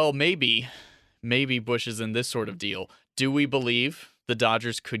 Well, maybe Busch is in this sort of deal. Do we believe the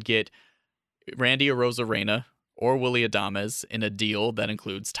Dodgers could get Randy Arozarena or Willy Adames in a deal that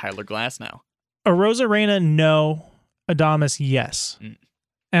includes Tyler Glasnow? Arozarena, no. Adames, yes.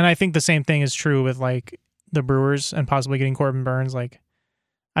 And I think the same thing is true with like the Brewers and possibly getting Corbin Burns. Like,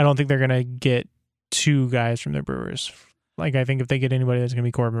 I don't think they're gonna get two guys from the Brewers. Like, I think if they get anybody, that's gonna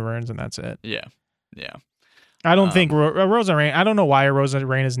be Corbin Burns, and that's it. Yeah. I don't think Arozarena. I don't know why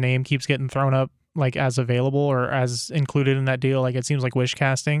Arozarena's name keeps getting thrown up like as available or as included in that deal. Like, it seems like wish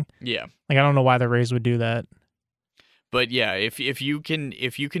casting. Yeah. Like, I don't know why the Rays would do that. But yeah, if you can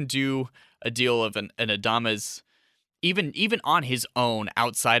do a deal of an Adames, even on his own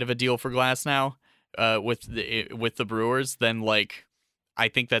outside of a deal for Glasnow, with the Brewers, then like I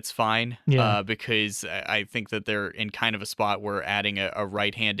think that's fine. Yeah. Because I think that they're in kind of a spot where adding a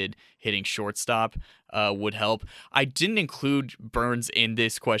right-handed hitting shortstop would help. I didn't include Burns in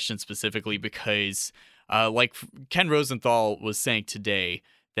this question specifically because, like Ken Rosenthal was saying today,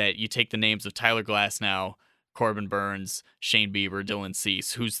 that you take the names of Tyler Glasnow, Corbin Burns, Shane Bieber, Dylan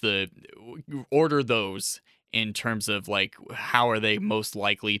Cease, order those in terms of like how are they most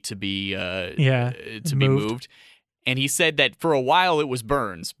likely to be be moved. And he said that for a while it was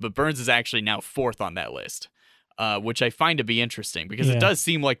Burns, but Burns is actually now fourth on that list, which I find to be interesting because it does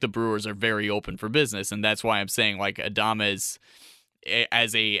seem like the Brewers are very open for business, and that's why I'm saying like Adames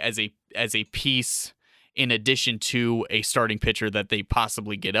as a piece in addition to a starting pitcher that they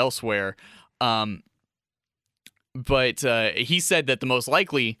possibly get elsewhere. But he said that the most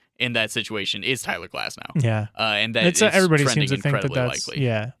likely in that situation is Tyler Glasnow. Yeah. And that it's everybody trending seems to think that incredibly that's likely.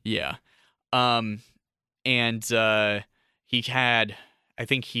 yeah. Yeah. And he had, I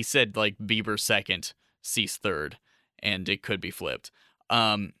think he said like Bieber second, Cease third, and it could be flipped.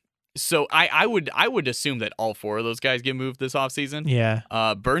 So I would assume that all four of those guys get moved this offseason. Yeah.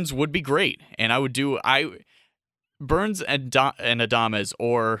 Burns would be great, and I would do Burns and Adames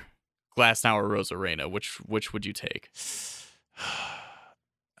or Glasnow or Rosarena. Which would you take?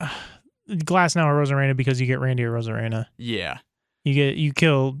 Glasnow or Rosarena because you get Randy or Rosarena. Yeah. You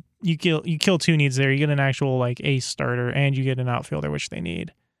kill two needs there. You get an actual like ace starter, and you get an outfielder, which they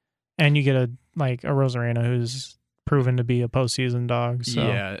need, and you get a Rosarena who's proven to be a postseason dog. So.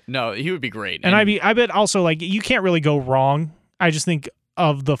 Yeah, no, he would be great. And I bet also like you can't really go wrong. I just think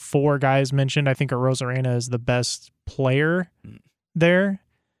of the four guys mentioned, I think a Rosarena is the best player there,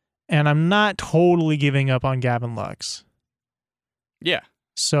 and I'm not totally giving up on Gavin Lux. Yeah.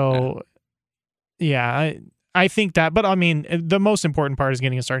 So, yeah, I think that, but I mean, the most important part is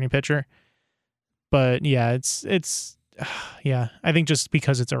getting a starting pitcher. But yeah, it's yeah, I think just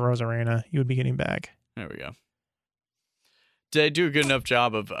because it's a Rosarena, you would be getting back. There we go. Did I do a good enough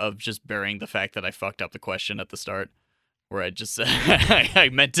job of just burying the fact that I fucked up the question at the start? Where I just I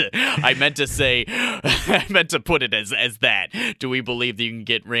meant to say I meant to put it as that. Do we believe that you can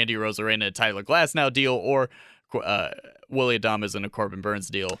get Randy Rosarena a Tyler Glasnow deal or Willy Adames and a Corbin Burns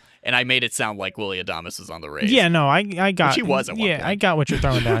deal? And I made it sound like Willy Adames is on the Rays. Yeah, no, I got. Which he was at one point. I got what you're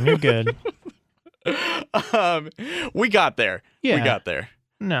throwing down. You're good. We got there. Yeah. We got there.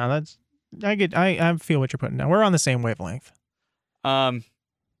 No, that's I feel what you're putting down. We're on the same wavelength.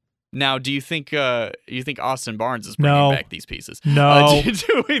 Now, do you think Austin Barnes is bringing back these pieces? No.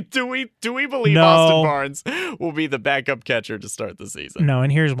 Do we believe No. Austin Barnes will be the backup catcher to start the season? No,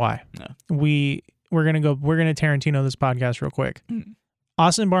 and here's why. No. We're gonna Tarantino this podcast real quick.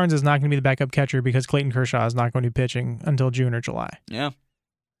 Austin Barnes is not going to be the backup catcher because Clayton Kershaw is not going to be pitching until June or July. Yeah.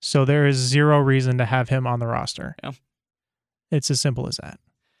 So there is zero reason to have him on the roster. Yeah. It's as simple as that.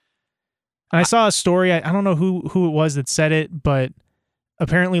 And I saw a story. I don't know who it was that said it, but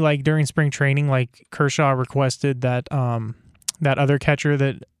apparently, like during spring training, like Kershaw requested that that other catcher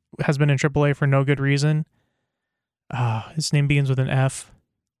that has been in AAA for no good reason. His name begins with an F.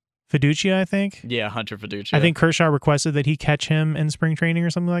 Fiducia, I think. Yeah, Hunter Fiducia. I think Kershaw requested that he catch him in spring training or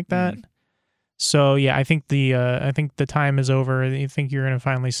something like that. So yeah, I think the time is over. I think you're gonna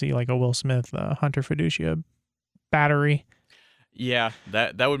finally see like a Will Smith, Hunter Fiducia battery. Yeah,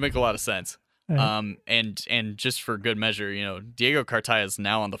 that would make a lot of sense. And just for good measure, Diego Cartaya is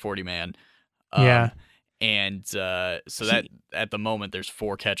now on the 40-man. Yeah. And so that at the moment there's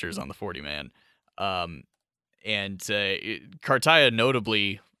 4 catchers on the 40-man. And Cartaya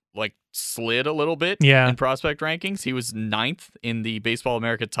notably like slid a little bit in prospect rankings. He was 9th in the Baseball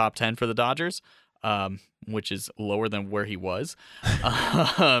America top 10 for the Dodgers. Which is lower than where he was.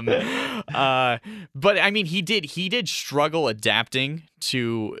 But I mean, he did struggle adapting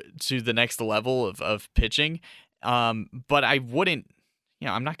to the next level of pitching. But I wouldn't,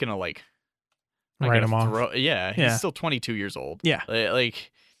 I'm not gonna like write him off. Yeah, he's still 22 years old. Yeah,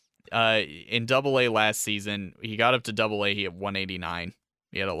 like in Double-A last season, he got up to Double-A. He had 189.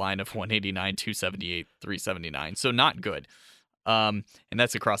 He had a line of 189, 278, 379. So not good. And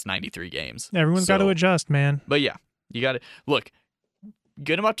that's across 93 games. Everyone's got to adjust, man. But yeah, you got to look.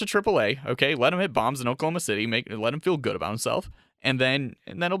 Get him up to AAA, okay? Let him hit bombs in Oklahoma City. Let him feel good about himself, and then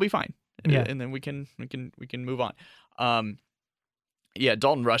he'll be fine. Yeah. And then we can move on. Yeah,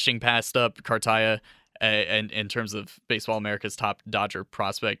 Dalton Rushing passed up Cartaya, and in terms of Baseball America's top Dodger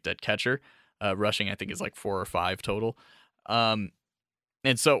prospect at catcher, Rushing I think is like 4 or 5 total. And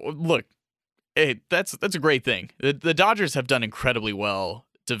so look. Hey, that's a great thing. The Dodgers have done incredibly well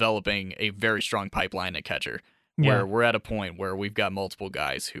developing a very strong pipeline at catcher. Where we're at a point where we've got multiple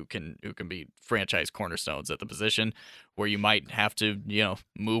guys who can be franchise cornerstones at the position. Where you might have to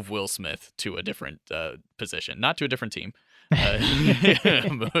move Will Smith to a different position, not to a different team,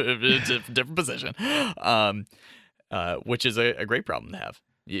 to a different position, which is a great problem to have.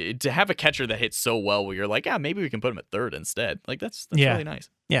 To have a catcher that hits so well, where you're like, maybe we can put him at third instead. Like that's really nice.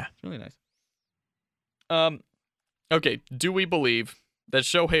 Yeah, it's really nice. Okay, do we believe that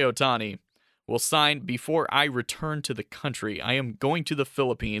Shohei Ohtani will sign before I return to the country? I am going to the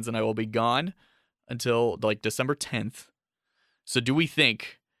Philippines, and I will be gone until like December 10th. So do we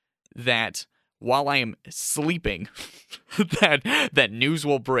think that while I am sleeping, that news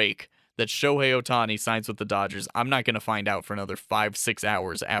will break that Shohei Ohtani signs with the Dodgers? I'm not going to find out for another 5-6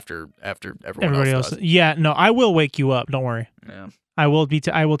 hours after everybody else does. Yeah, no, I will wake you up. Don't worry. Yeah.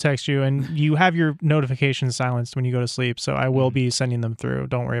 I will text you, and you have your notifications silenced when you go to sleep, so I will be sending them through.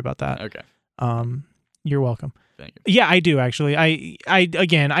 Don't worry about that. Okay. You're welcome. Thank you. Yeah, I do actually. I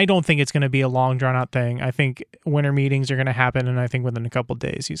don't think it's going to be a long drawn out thing. I think winter meetings are going to happen, and I think within a couple of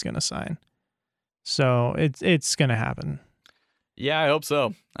days he's going to sign. So it's going to happen. Yeah, I hope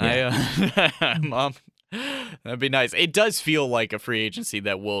so. Yeah. Mom, that'd be nice. It does feel like a free agency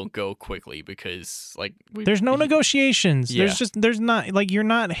that will go quickly because there's no negotiations. Yeah. There's not like you're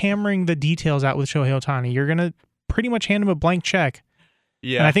not hammering the details out with Shohei Ohtani. You're going to pretty much hand him a blank check.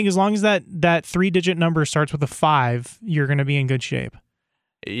 Yeah. And I think as long as that 3-digit number starts with a 5, you're going to be in good shape.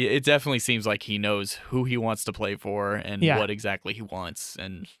 It definitely seems like he knows who he wants to play for and what exactly he wants.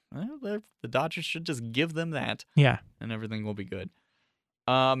 And the Dodgers should just give them that. Yeah. And everything will be good.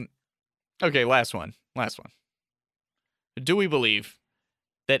 Okay, last one. Do we believe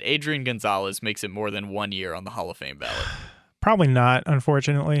that Adrian Gonzalez makes it more than 1 year on the Hall of Fame ballot? Probably not,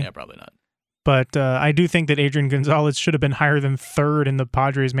 unfortunately. Yeah, probably not. But I do think that Adrian Gonzalez should have been higher than 3rd in the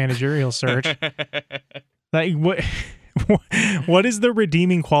Padres managerial search. Like what is the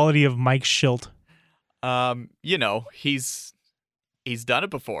redeeming quality of Mike Schilt? He's done it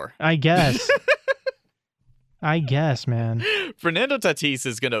before. I guess. Man. Fernando Tatis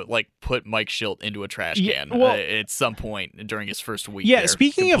is gonna put Mike Schilt into a trash can at some point during his first week. Yeah,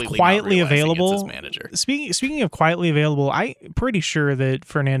 speaking of quietly available, manager. Speaking of quietly available, I'm pretty sure that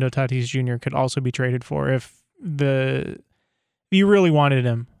Fernando Tatis Jr. could also be traded for if you really wanted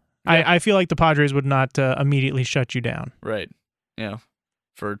him. Yeah. I feel like the Padres would not immediately shut you down. Right. Yeah.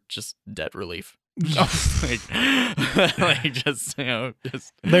 For just debt relief.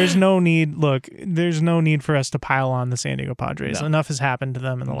 There's no need. Look, there's no need for us to pile on the San Diego Padres. No. Enough has happened to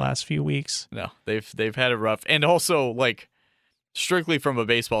them in the last few weeks. No, they've had it rough, and also strictly from a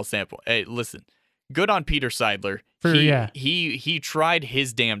baseball standpoint. Hey, listen, good on Peter Seidler. He tried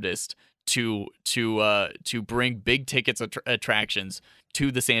his damnedest to bring big tickets attractions to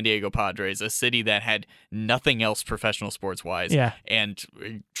the San Diego Padres, a city that had nothing else professional sports wise, and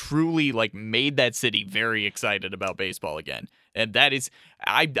truly made that city very excited about baseball again. And that is,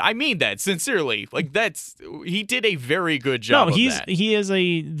 I mean that sincerely. He did a very good job. No, he is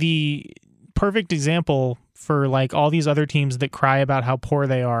the perfect example for all these other teams that cry about how poor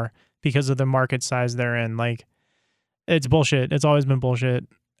they are because of the market size they're in. It's bullshit. It's always been bullshit.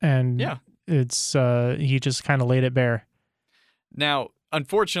 And it's he just kind of laid it bare. Now,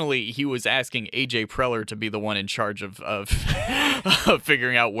 unfortunately, he was asking AJ Preller to be the one in charge of of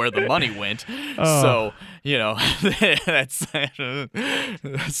figuring out where the money went. So, that's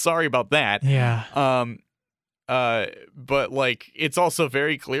sorry about that. Yeah. But it's also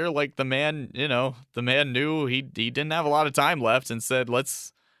very clear the man knew he didn't have a lot of time left and said,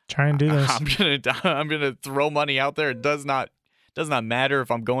 "Let's try and do this. I'm going to throw money out there. It does not matter if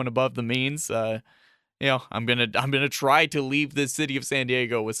I'm going above the means. I'm gonna try to leave the city of San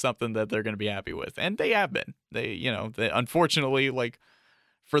Diego with something that they're gonna be happy with, and they have been. They unfortunately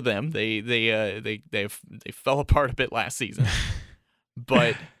for them they fell apart a bit last season,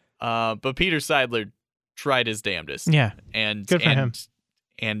 but Peter Seidler tried his damnedest. Yeah, and good for him.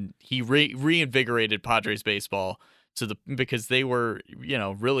 And he reinvigorated Padres baseball because they were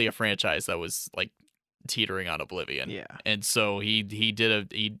really a franchise that was teetering on oblivion. Yeah, and so he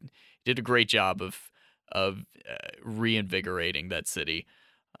did a great job of reinvigorating that city.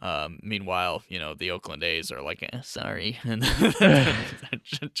 Meanwhile, the Oakland A's are sorry. And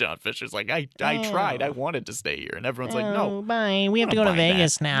John Fisher's I tried. I wanted to stay here. And everyone's no. Bye. We have to go to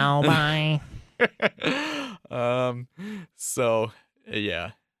Vegas now. Bye. So,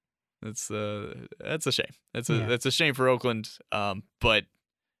 yeah. That's a shame. That's a shame for Oakland. But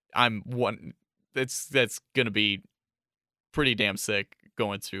that's going to be pretty damn sick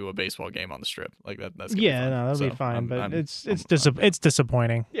going to a baseball game on the Strip that's that'll be fine. But it's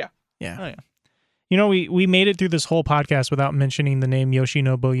disappointing. Yeah. Oh, yeah. We made it through this whole podcast without mentioning the name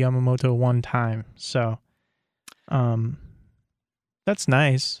Yoshinobu Yamamoto one time. So, that's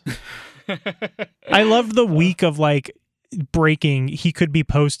nice. I love the week of breaking. He could be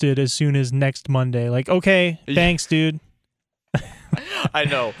posted as soon as next Monday. Okay, thanks, dude. I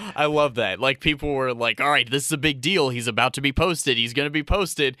know. I love that. People were all right, this is a big deal. He's about to be posted. He's going to be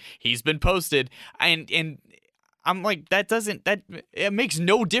posted. He's been posted. And I'm it makes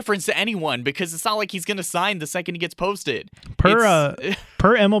no difference to anyone because it's not like he's going to sign the second he gets posted. Per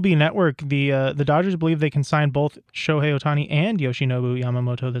MLB Network, the Dodgers believe they can sign both Shohei Ohtani and Yoshinobu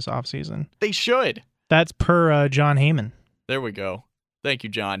Yamamoto this offseason. They should. That's per John Heyman. There we go. Thank you,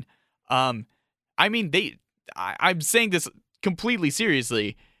 John. I'm saying this completely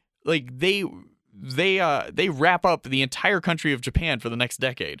seriously. they wrap up the entire country of Japan for the next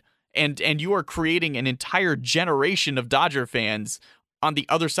decade. And you are creating an entire generation of Dodger fans on the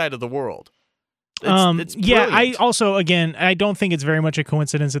other side of the world. It's yeah, brilliant. I also, again, I don't think it's very much a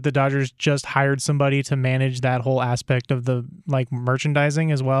coincidence that the Dodgers just hired somebody to manage that whole aspect of the like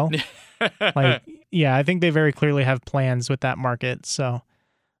merchandising as well. Like, yeah, I think they very clearly have plans with that market. So,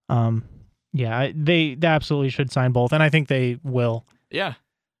 yeah, they absolutely should sign both, and I think they will. Yeah.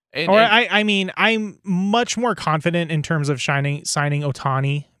 I mean, I'm much more confident in terms of signing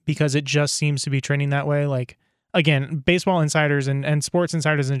Ohtani because it just seems to be trending that way. Like, again, baseball insiders and sports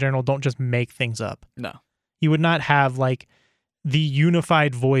insiders in general don't just make things up. No. You would not have like the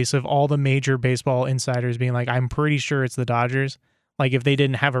unified voice of all the major baseball insiders being like, I'm pretty sure it's the Dodgers. Like if they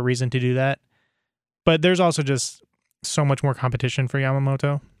didn't have a reason to do that. But there's also just so much more competition for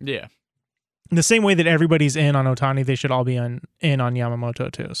Yamamoto. Yeah. The same way that everybody's in on Ohtani, they should all be in on Yamamoto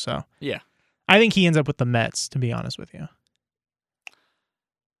too. So yeah, I think he ends up with the Mets, to be honest with you.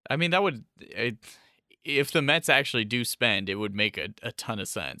 I mean, that would... if the Mets actually do spend, it would make a ton of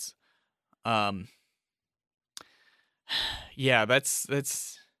sense. Yeah,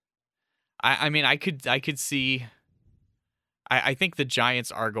 that's. I mean, I could see. I think the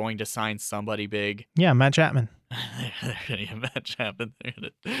Giants are going to sign somebody big. Yeah, Matt Chapman. They're going to Matt Chapman.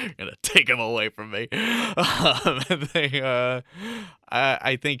 They're gonna take him away from me.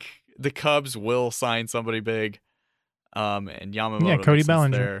 I think the Cubs will sign somebody big. And Yamamoto. Yeah, Cody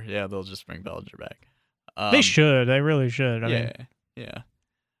Bellinger. Yeah, they'll just bring Bellinger back. They should. They really should. I mean, yeah.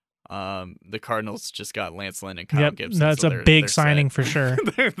 The Cardinals just got Lance Lynn and Kyle Gibson. That's so a big they're signing set. for sure.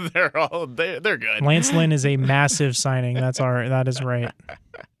 they're good. Lance Lynn is a massive signing. That is right.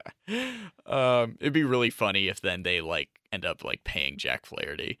 It'd be really funny if then they like end up like paying Jack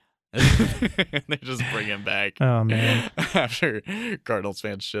Flaherty. They just bring him back. Oh man. After Cardinals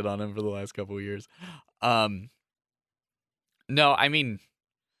fans shit on him for the last couple of years. No, I mean,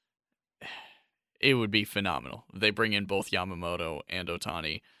 it would be phenomenal. They bring in both Yamamoto and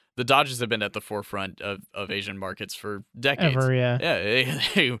Ohtani. The Dodgers have been at the forefront of Asian markets for decades. Ever, yeah.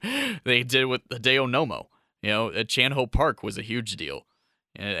 Yeah, they did with Hideo Nomo. You know, Chan Ho Park was a huge deal,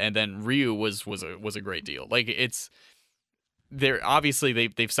 and then Ryu was a great deal. Like they're obviously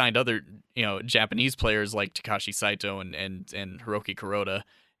they've signed other Japanese players like Takashi Saito and Hiroki Kuroda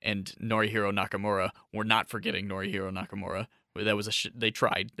and Norihiro Nakamura. We're not forgetting Norihiro Nakamura. That was they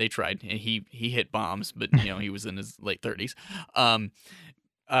tried, and he hit bombs, but he was in his late 30s.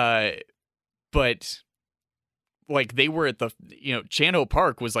 But like they were at the Chan-Ho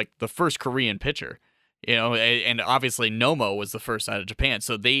Park was like the first Korean pitcher, and obviously Nomo was the first out of Japan,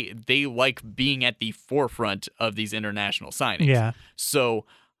 so they like being at the forefront of these international signings. Yeah. So,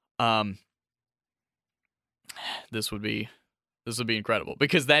 this would be incredible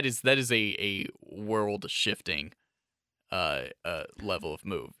because that is a world shifting level of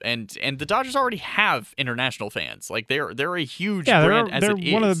move, and the Dodgers already have international fans. Like they're a huge brand as they're it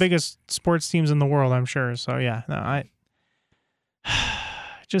is. one of the biggest sports teams in the world, I'm sure. So yeah, no,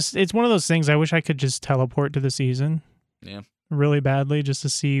 it's one of those things. I wish I could just teleport to the season, really badly, just to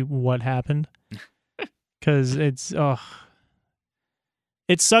see what happened. Because it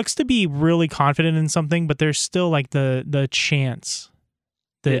sucks to be really confident in something, but there's still like the chance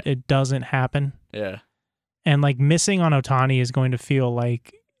that it doesn't happen. Yeah. And like missing on Ohtani is going to feel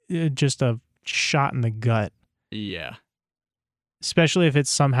like just a shot in the gut. Yeah. Especially if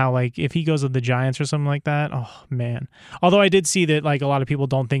it's somehow like if he goes to the Giants or something like that. Oh man. Although I did see that like a lot of people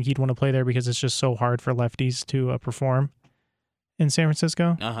don't think he'd want to play there because it's just so hard for lefties to perform in San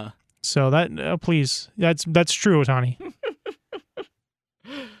Francisco. Uh-huh. So that please, that's true, Ohtani.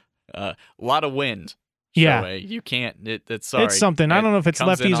 A lot of wind. Yeah, you can't. It's sorry. It's something. I don't know if it's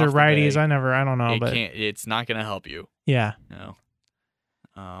lefties or righties. I don't know. But it's not going to help you. Yeah.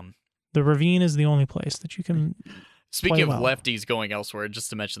 No. The ravine is the only place that you can. Speaking of well. lefties going elsewhere, just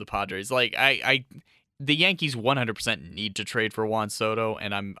to mention the Padres, like the Yankees 100% need to trade for Juan Soto,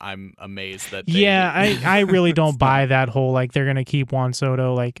 and I'm amazed that. I really don't buy that whole like they're going to keep Juan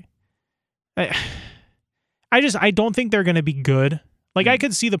Soto. Like, I don't think they're going to be good. Like, I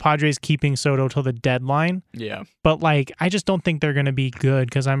could see the Padres keeping Soto till the deadline. Yeah. But, like, I just don't think they're going to be good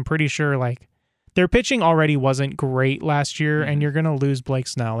because I'm pretty sure, like, their pitching already wasn't great last year, and you're going to lose Blake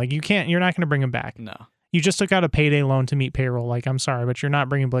Snell. Like, you're not going to bring him back. No. You just took out a payday loan to meet payroll. Like, I'm sorry, but you're not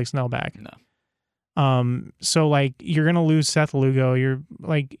bringing Blake Snell back. No. So, like, you're going to lose Seth Lugo. You're,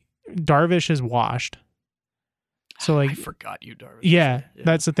 like, Darvish is washed. So, like... I forgot you, Darvish. Yeah,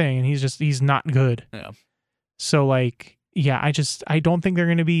 that's the thing. And he's not good. Yeah. So, like... Yeah, I don't think they're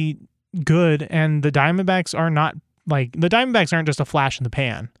going to be good, and the Diamondbacks are not, like, the Diamondbacks aren't just a flash in the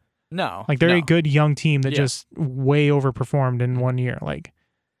pan. No. Like, they're no. a good young team that Yeah. just way overperformed in 1 year. Like,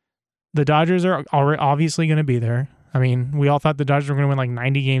 the Dodgers are obviously going to be there. I mean, we all thought the Dodgers were going to win like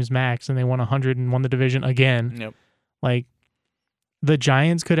 90 games max, and they won 100 and won the division again. Yep. Like, the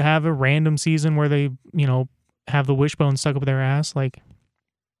Giants could have a random season where they, have the wishbone stuck up their ass. Like,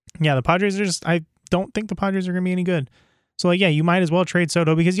 yeah, the Padres are just, I don't think the Padres are going to be any good. So, like, yeah, you might as well trade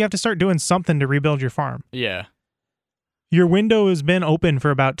Soto because you have to start doing something to rebuild your farm. Yeah. Your window has been open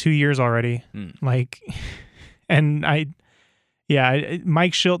for about 2 years already. Like, and Mike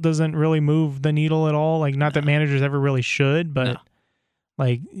Schilt doesn't really move the needle at all. Like, not that managers ever really should, but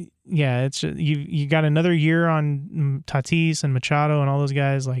like, yeah, it's just, you got another year on Tatis and Machado and all those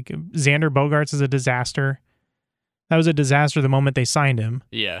guys. Like, Xander Bogaerts is a disaster. That was a disaster the moment they signed him.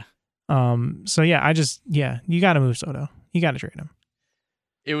 Yeah. So yeah, you got to move Soto. You got to trade him.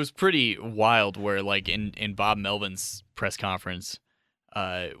 It was pretty wild where, like, in Bob Melvin's press conference,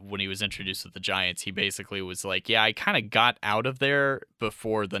 when he was introduced with the Giants, he basically was like, yeah, I kind of got out of there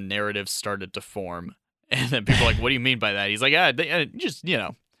before the narrative started to form. And then people are like, what do you mean by that? He's like, just,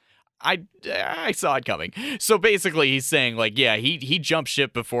 I saw it coming. So basically he's saying, like, yeah, he jumped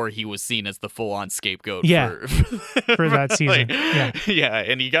ship before he was seen as the full-on scapegoat for that season. Like, yeah,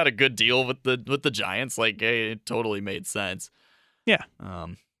 and he got a good deal with the Giants. Like, it totally made sense. Yeah.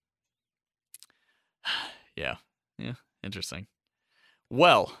 Yeah, interesting.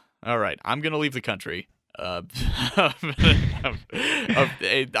 Well, all right, I'm going to leave the country. I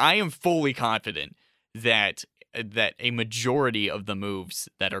am fully confident that a majority of the moves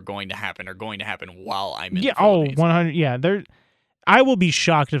that are going to happen while I'm in the Philippines. 100. Yeah, I will be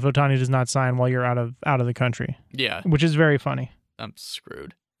shocked if Ohtani does not sign while you're out of the country. Yeah, which is very funny. I'm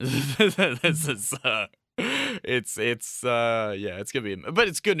screwed. This is it's gonna be, but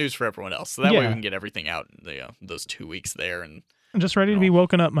it's good news for everyone else. So that way we can get everything out in those 2 weeks there, and I'm just ready to be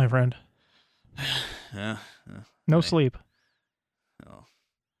woken up, my friend. No sleep. Oh,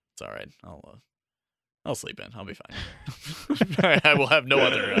 it's all right. I'll sleep in. I'll be fine. I will have no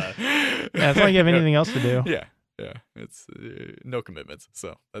other. It's not like you have anything else to do. Yeah. It's no commitments,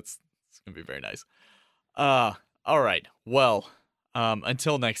 so it's gonna be very nice. All right. Well,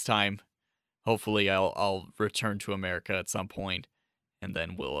 until next time, hopefully I'll return to America at some point, and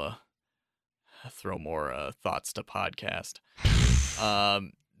then we'll throw more thoughts to podcast.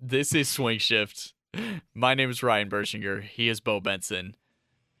 This is Swing Shift. My name is Ryan Burschinger. He is Beau Benson.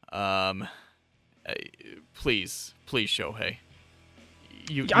 Please, Shohei.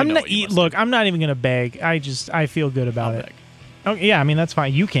 I'm not even gonna beg. I feel good about it. Beg. Okay, yeah, I mean that's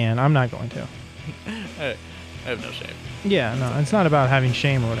fine. You can. I'm not going to. I have no shame. Yeah, no, it's not about having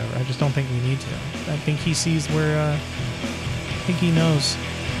shame or whatever. I just don't think we need to. I think he sees where. I think he knows.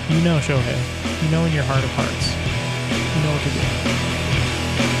 You know, Shohei. You know in your heart of hearts. You know what to do.